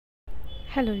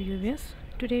Hello viewers,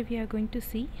 today we are going to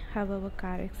see how our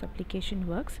CarX application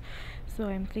works. So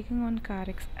I'm clicking on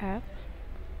CarX app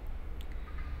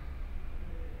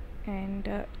and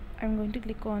I'm going to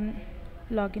click on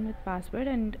login with password,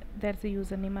 and there's a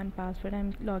username and password.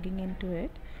 I'm logging into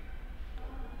it.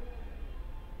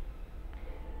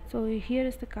 So here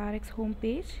is the CarX home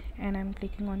page and I'm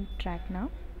clicking on track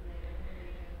now.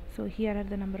 So here are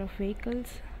the number of vehicles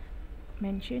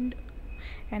mentioned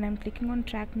and I'm clicking on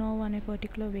track now on a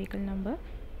particular vehicle number.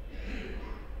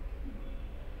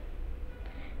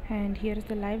 And here is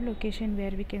the live location where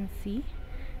we can see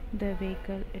the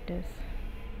vehicle it is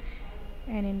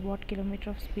and in what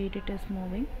kilometer of speed it is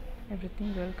moving.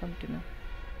 Everything will come to know.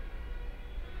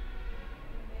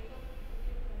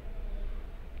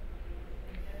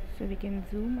 So we can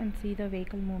zoom and see the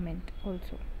vehicle movement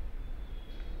also,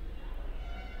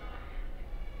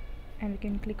 and we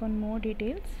can click on more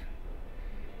details,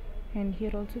 and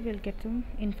here also we'll get some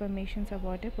information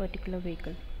about a particular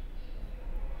vehicle.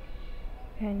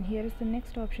 And here is the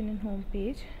next option in home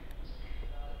page,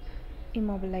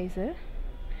 immobilizer.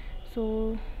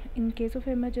 So in case of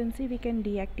emergency we can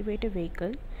deactivate a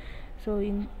vehicle. So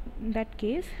in that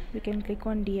case we can click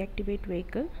on deactivate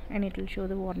vehicle and it will show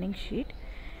the warning sheet,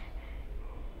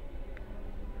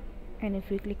 and if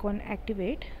we click on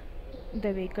activate,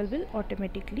 the vehicle will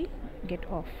automatically get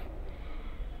off.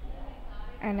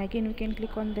 And again we can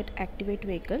click on that activate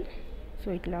vehicle, so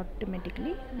it will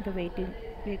automatically the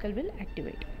vehicle will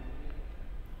activate.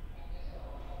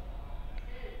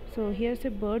 So here's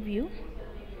a bird view.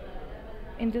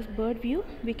 In this bird view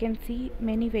we can see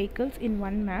many vehicles in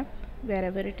one map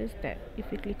wherever it is there. If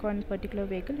we click on particular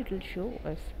vehicle, it will show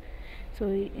us. So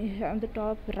on the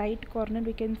top right corner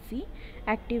we can see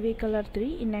active vehicle are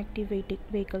 3, inactive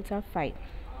vehicles are 5.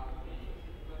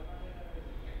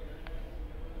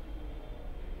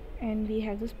 And we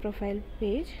have this profile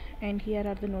page, and here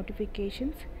are the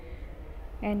notifications,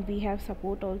 and we have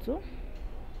support also.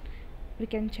 We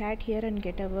can chat here and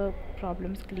get our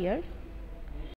problems cleared.